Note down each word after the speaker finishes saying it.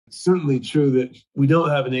certainly true that we don't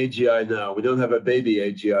have an AGI now. We don't have a baby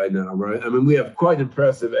AGI now, right? I mean, we have quite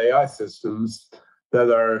impressive AI systems that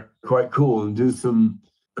are quite cool and do some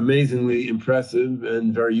amazingly impressive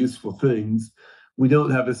and very useful things. We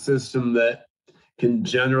don't have a system that can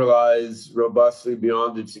generalize robustly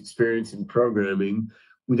beyond its experience in programming.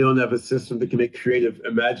 We don't have a system that can make creative,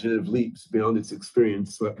 imaginative leaps beyond its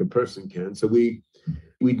experience like a person can. So we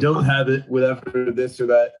don't have it, whatever this or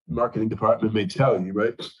that marketing department may tell you,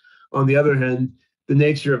 right? On the other hand, the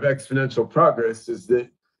nature of exponential progress is that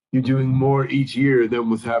you're doing more each year than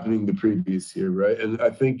was happening the previous year, right? And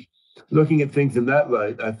I think looking at things in that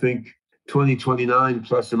light, I think 2029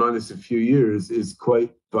 plus or minus a few years is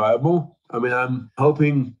quite viable. I mean, I'm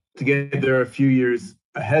hoping to get there a few years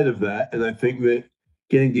ahead of that. And I think that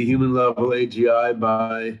getting to human level AGI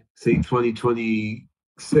by, say,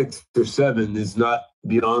 2026 or 7 is not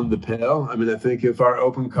beyond the pale. I mean, I think if our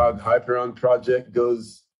OpenCog Hyperon project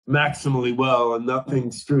goes maximally well and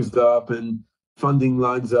nothing screws up and funding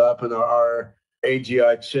lines up and our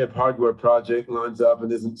AGI chip hardware project lines up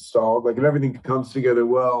and isn't stalled, like if everything comes together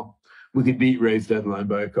well, we could beat Ray's deadline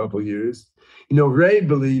by a couple of years. Ray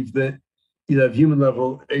believed that you'd have human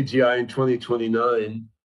level AGI in 2029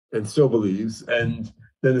 and still believes, and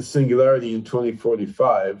then a singularity in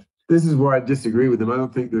 2045. This is where I disagree with him. I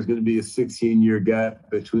don't think there's going to be a 16-year gap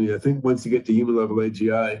between. I think once you get to human level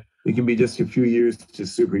AGI, it can be just a few years to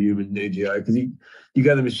superhuman AGI because you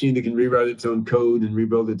got a machine that can rewrite its own code and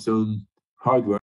rebuild its own hardware.